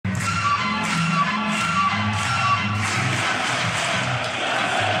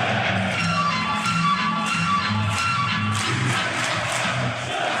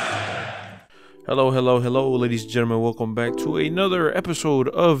Hello, hello, hello, ladies and gentlemen. Welcome back to another episode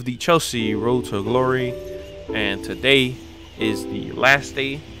of the Chelsea Road to Glory. And today is the last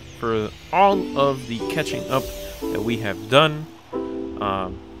day for all of the catching up that we have done.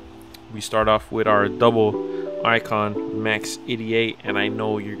 We start off with our double icon max 88, and I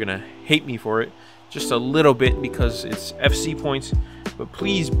know you're gonna hate me for it just a little bit because it's FC points, but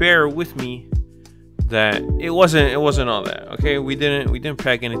please bear with me that it wasn't all that. Okay, we didn't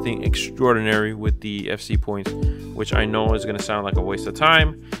pack anything extraordinary with the FC points, which I know is gonna sound like a waste of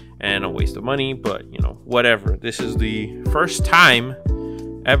time and a waste of money, but you know, whatever. This is the first time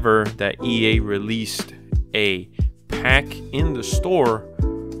ever that EA released a pack in the store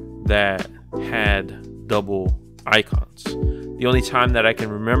that had double icons. The only time that I can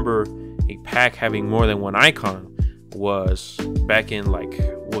remember a pack having more than one icon was back in, like,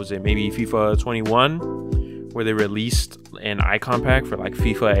 what was it, maybe FIFA 21, where they released an icon pack for like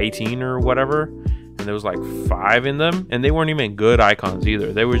FIFA 18 or whatever, and there was like 5 in them, and they weren't even good icons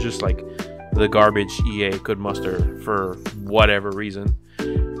either. They were just like the garbage EA could muster for whatever reason.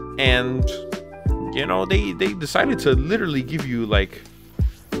 And you know, they decided to literally give you like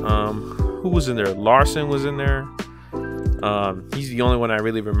who was in there? Larson was in there. He's the only one I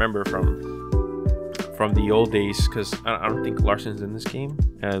really remember from the old days, because I don't think Larson's in this game,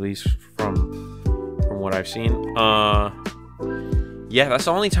 at least from what I've seen. Yeah, that's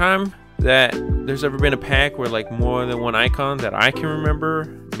the only time that there's ever been a pack where like more than one icon that I can remember.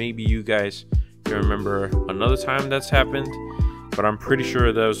 Maybe you guys can remember another time that's happened, but I'm pretty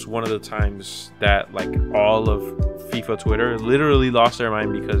sure that was one of the times that like all of FIFA Twitter literally lost their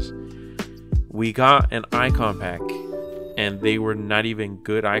mind because we got an icon pack and they were not even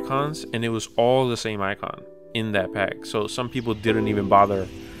good icons, and it was all the same icon in that pack. So some people didn't even bother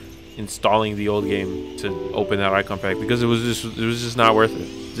installing the old game to open that icon pack because it was just not worth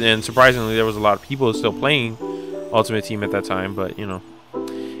it. And surprisingly, there was a lot of people still playing Ultimate Team at that time, but you know,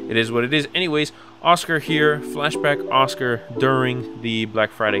 it is what it is. Anyways, Oscar here, flashback Oscar during the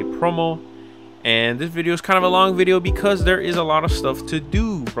Black Friday promo. And this video is kind of a long video because there is a lot of stuff to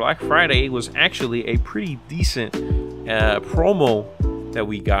do. Black Friday was actually a pretty decent promo that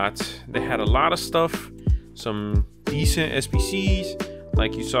we got. They had a lot of stuff, some decent SBCs,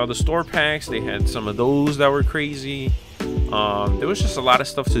 like you saw the store packs. They had some of those that were crazy. There was just a lot of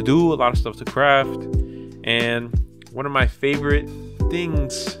stuff to do, a lot of stuff to craft. And one of my favorite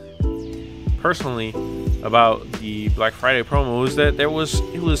things personally about the Black Friday promo was that it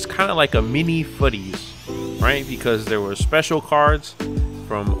was kind of like a mini footies, right? Because there were special cards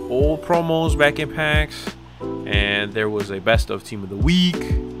from old promos back in packs, and there was a best of team of the week,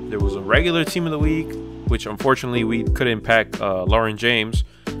 there was a regular team of the week, which unfortunately we couldn't pack Lauren James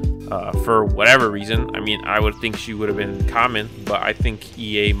for whatever reason. I mean, I would think she would have been common, but I think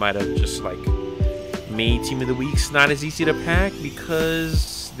EA might have just like made team of the weeks not as easy to pack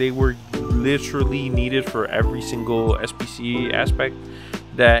because they were literally needed for every single SBC aspect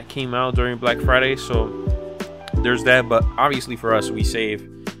that came out during Black Friday. So there's that, but obviously for us, we save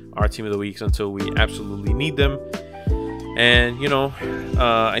our team of the weeks until we absolutely need them. And you know,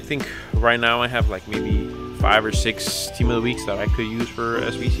 I think right now I have like maybe 5 or 6 team of the weeks that I could use for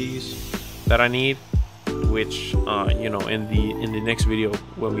SBCs that I need, which you know, in the next video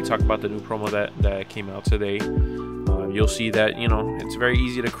when we talk about the new promo that came out today, you'll see that, you know, it's very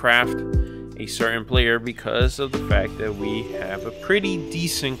easy to craft a certain player because of the fact that we have a pretty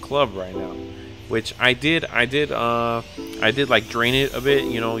decent club right now, which I did like drain it a bit.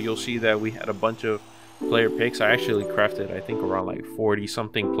 You know, you'll see that we had a bunch of player picks. I actually crafted, I think, around like 40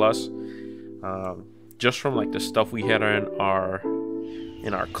 something plus, just from like the stuff we had in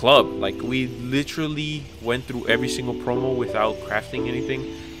our club. Like, we literally went through every single promo without crafting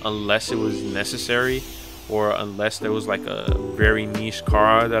anything unless it was necessary, or unless there was like a very niche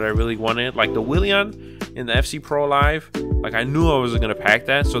card that I really wanted, like the Willian in the FC Pro Live. Like, I knew I wasn't gonna pack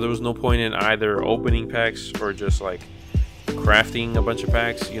that, so there was no point in either opening packs or just like crafting a bunch of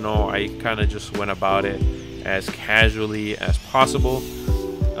packs. You know, I kind of just went about it as casually as possible.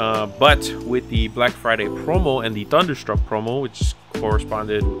 But with the Black Friday promo and the Thunderstruck promo, which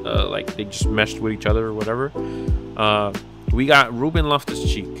corresponded, like they just meshed with each other or whatever, we got Ruben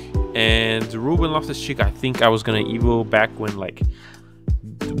Loftus-Cheek. And Ruben Loftus-Cheek, I think I was gonna evo back when like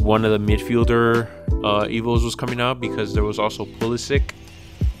one of the midfielder evos was coming out, because there was also Pulisic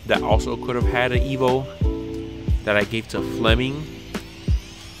that also could have had an evo that I gave to Fleming.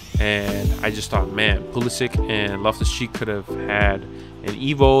 And I just thought, man, Pulisic and Loftus-Cheek could have had an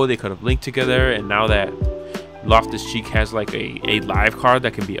evo, they could have linked together. And now that Loftus-Cheek has like a live card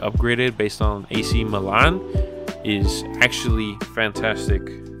that can be upgraded based on AC Milan, is actually fantastic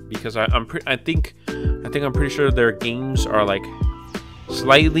because I'm pretty sure their games are like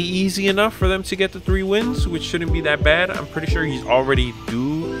slightly easy enough for them to get the 3 wins, which shouldn't be that bad. I'm pretty sure he's already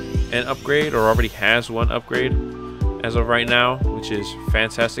due an upgrade, or already has 1 upgrade as of right now, which is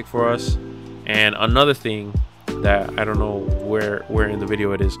fantastic for us. And another thing that I don't know where in the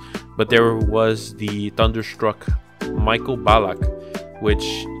video it is, but there was the Thunderstruck Michael BALLACK, which,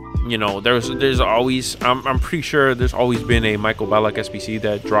 you know, there's always, I'm pretty sure there's always been a Michael BALLACK SBC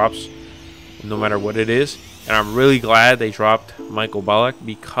that drops no matter what it is. And I'm really glad they dropped Michael BALLACK,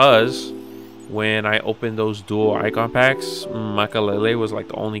 because when I opened those dual icon packs, Makalele was like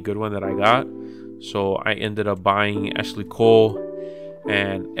the only good one that I got. So I ended up buying Ashley Cole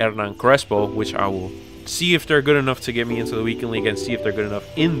and Hernan Crespo, which I will see if they're good enough to get me into the weekend league, and see if they're good enough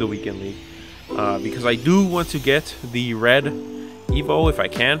in the weekend league, because I do want to get the red Evo if I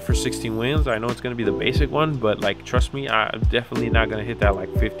can for 16 wins. I know it's going to be the basic one, but like, trust me, I'm definitely not going to hit that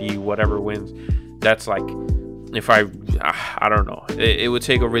like 50 whatever wins. That's like, if I don't know, it would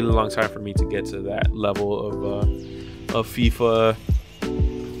take a really long time for me to get to that level of FIFA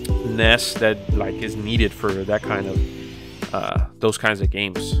ness that like is needed for that kind of those kinds of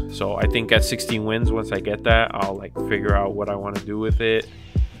games. So I think at 16 wins, once I get that, I'll like figure out what I want to do with it.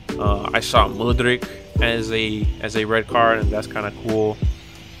 I saw Mudryk as a red card, and that's kind of cool.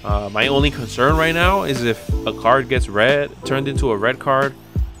 My only concern right now is if a card gets turned into a red card,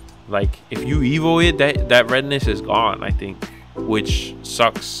 like if you evo it, that redness is gone, I think, which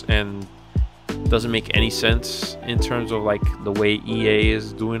sucks and doesn't make any sense in terms of like the way EA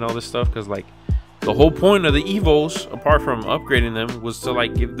is doing all this stuff, because like the whole point of the evos, apart from upgrading them, was to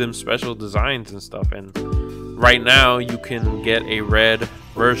like give them special designs and stuff. And right now you can get a red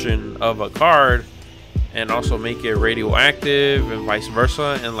version of a card and also make it radioactive and vice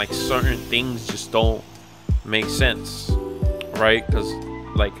versa, and like certain things just don't make sense, right? Because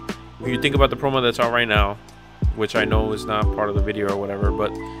like if you think about the promo that's out right now, which I know is not part of the video or whatever,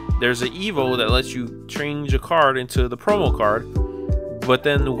 but there's an evo that lets you change a card into the promo card. But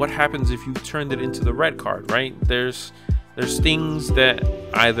then what happens if you turned it into the red card, right? There's things that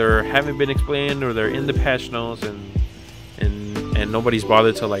either haven't been explained, or they're in the patch notes and nobody's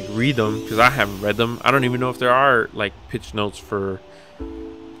bothered to like read them, because I haven't read them. I don't even know if there are like pitch notes or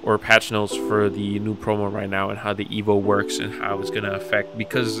patch notes for the new promo right now, and how the evo works and how it's going to affect.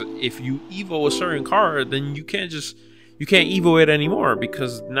 Because if you evo a certain card, then you can't evo it anymore,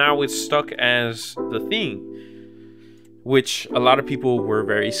 because now it's stuck as the thing. Which a lot of people were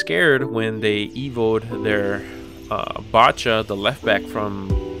very scared when they evoed their Bacha, the left back from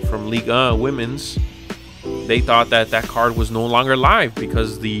Liga Women's. They thought that card was no longer live,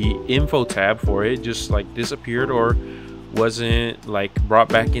 because the info tab for it just like disappeared or wasn't like brought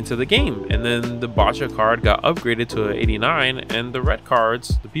back into the game. And then the Bacha card got upgraded to 89, and the red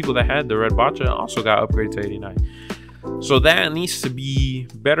cards, the people that had the red Bacha, also got upgraded to 89. So that needs to be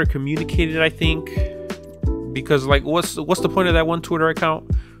better communicated, I think. Because like, what's the point of that one Twitter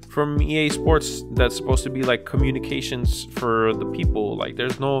account from EA Sports that's supposed to be like communications for the people? Like,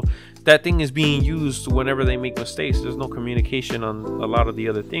 there's no, that thing is being used whenever they make mistakes. There's no communication on a lot of the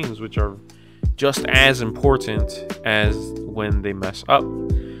other things, which are just as important as when they mess up.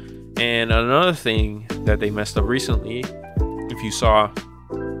 And another thing that they messed up recently,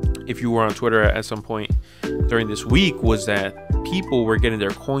 if you were on Twitter at some point during this week, was that people were getting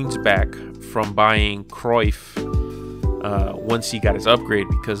their coins back from buying Cruyff once he got his upgrade,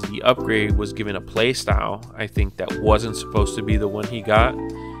 because the upgrade was given a play style, I think, that wasn't supposed to be the one he got,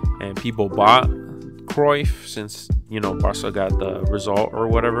 and people bought Cruyff since, you know, Barca got the result or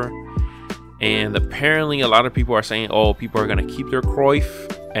whatever. And apparently a lot of people are saying, oh, people are going to keep their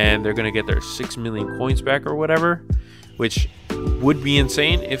Cruyff and they're going to get their 6 million coins back or whatever, which would be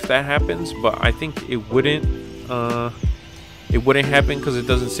insane if that happens. But I think it wouldn't happen, because it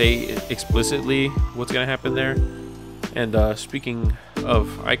doesn't say explicitly what's going to happen there. And speaking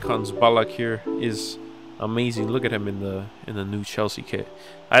of icons, BALLACK here is amazing. Look at him in the new Chelsea kit.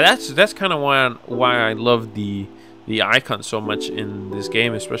 That's kind of why I love the icons so much in this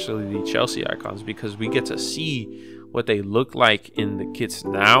game, especially the Chelsea icons, because we get to see what they look like in the kits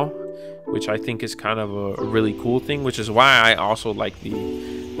now, which I think is kind of a really cool thing, which is why I also like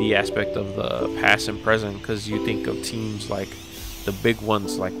the aspect of the past and present, because you think of teams like the big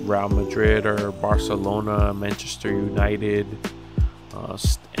ones like Real Madrid or Barcelona, Manchester United,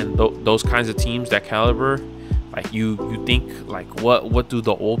 and those kinds of teams, that caliber. Like you think like, what do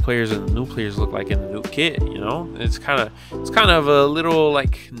the old players and the new players look like in the new kit? You know, it's kind of a little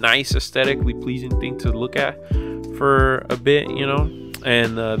like nice, aesthetically pleasing thing to look at for a bit, you know.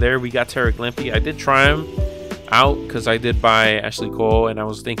 And there we got Tarek Lamptey. I did try him. out because I did buy Ashley Cole, and I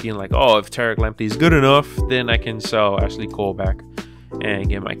was thinking like, oh, if Tariq Lamptey is good enough, then I can sell Ashley Cole back and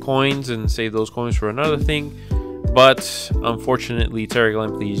get my coins and save those coins for another thing. But unfortunately, Tariq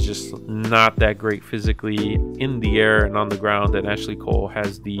Lamptey is just not that great physically in the air and on the ground, and Ashley Cole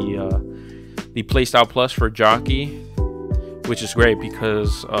has the playstyle plus for jockey, which is great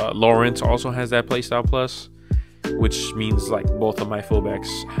because Lawrence also has that playstyle plus, which means like both of my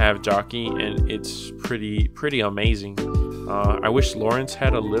fullbacks have jockey, and it's pretty amazing. I wish Lawrence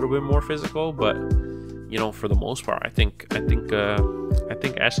had a little bit more physical, but you know, for the most part, I think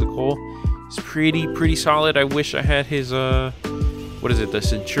Ashley Cole is pretty solid. I wish I had his what is it, the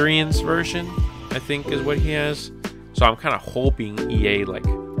Centurions version, I think is what he has. So I'm kind of hoping EA like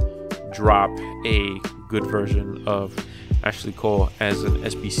drop a good version of Ashley Cole as an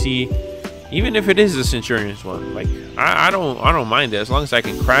SBC, even if it is the Centurions one. Like I don't mind it as long as I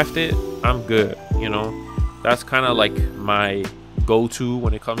can craft it. I'm good, you know. That's kind of like my go-to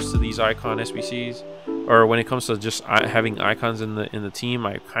when it comes to these icon SBCs, or when it comes to just having icons in the team.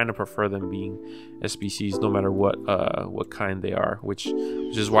 I kind of prefer them being SBCs no matter what kind they are, which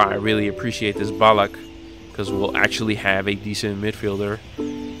is why I really appreciate this BALLACK, because we'll actually have a decent midfielder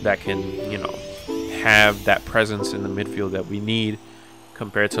that can, you know, have that presence in the midfield that we need,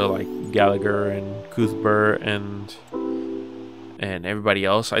 compared to like Gallagher and Cuthbert and everybody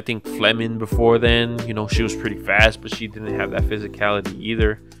else. I think Fleming before then, you know, she was pretty fast, but she didn't have that physicality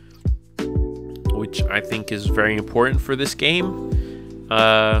either, which I think is very important for this game.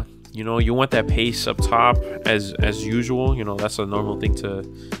 You know, you want that pace up top as usual. You know, that's a normal thing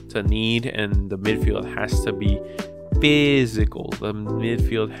to need, and the midfield has to be physical. The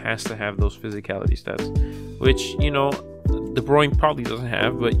midfield has to have those physicality stats, which, you know, De Bruyne probably doesn't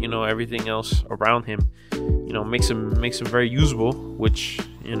have, but you know, everything else around him, you know, makes him very usable, which,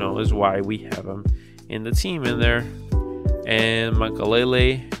 you know, is why we have him in the team in there. And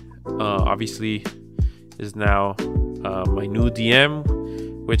Makalele obviously is now my new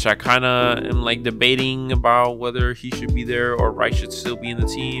DM, which I kind of am like debating about whether he should be there or Rice should still be in the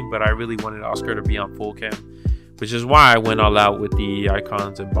team, but I really wanted Oscar to be on full cam, which is why I went all out with the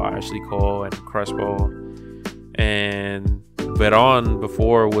icons and bought Ashley Cole and Crespo. And Veron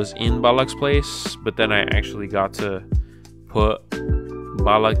before was in Ballack's place, but then I actually got to put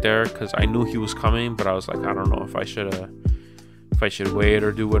Ballack there because I knew he was coming, but I was like, I don't know if I should wait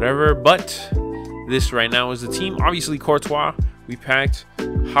or do whatever. But this right now is the team. Obviously Courtois we packed.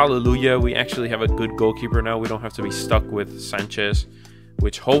 Hallelujah, we actually have a good goalkeeper now. We don't have to be stuck with Sanchez,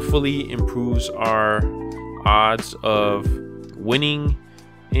 which hopefully improves our odds of winning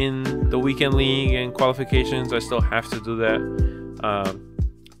in the weekend league and qualifications. I still have to do that,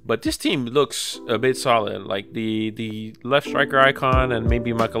 but this team looks a bit solid. Like the left striker icon and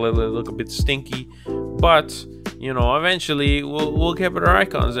maybe Makalele look a bit stinky, but you know, eventually we'll get better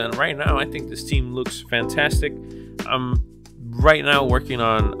icons. And right now I think this team looks fantastic. I'm right now working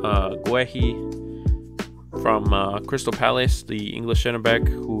on Guehi from Crystal Palace, the English center back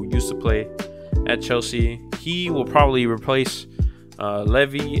who used to play at Chelsea. He will probably replace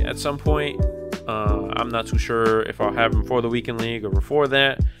Levy at some point. I'm not too sure if I'll have him for the weekend league or before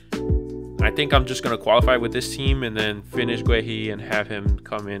that. I think I'm just going to qualify with this team and then finish Guehi and have him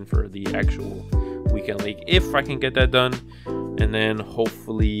come in for the actual weekend league if I can get that done. And then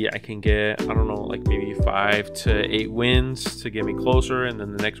hopefully I can get, I don't know, like maybe 5 to 8 wins to get me closer. And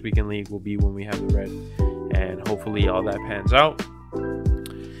then the next weekend league will be when we have the red, and hopefully all that pans out.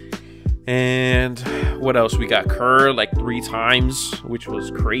 And what else? We got Kerr like 3 times, which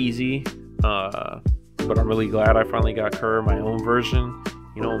was crazy. But I'm really glad I finally got Kerr, my own version.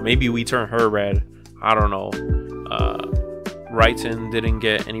 You know, maybe we turn her red. I don't know. Wrighton didn't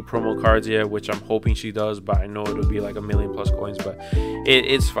get any promo cards yet, which I'm hoping she does, but I know it'll be like 1 million plus coins, but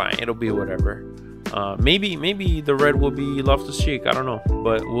it's fine. It'll be whatever. Maybe the red will be Loftus-Cheek. I don't know,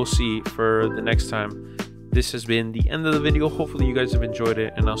 but we'll see for the next time. This has been the end of the video. Hopefully you guys have enjoyed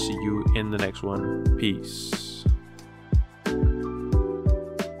it, and I'll see you in the next one. Peace.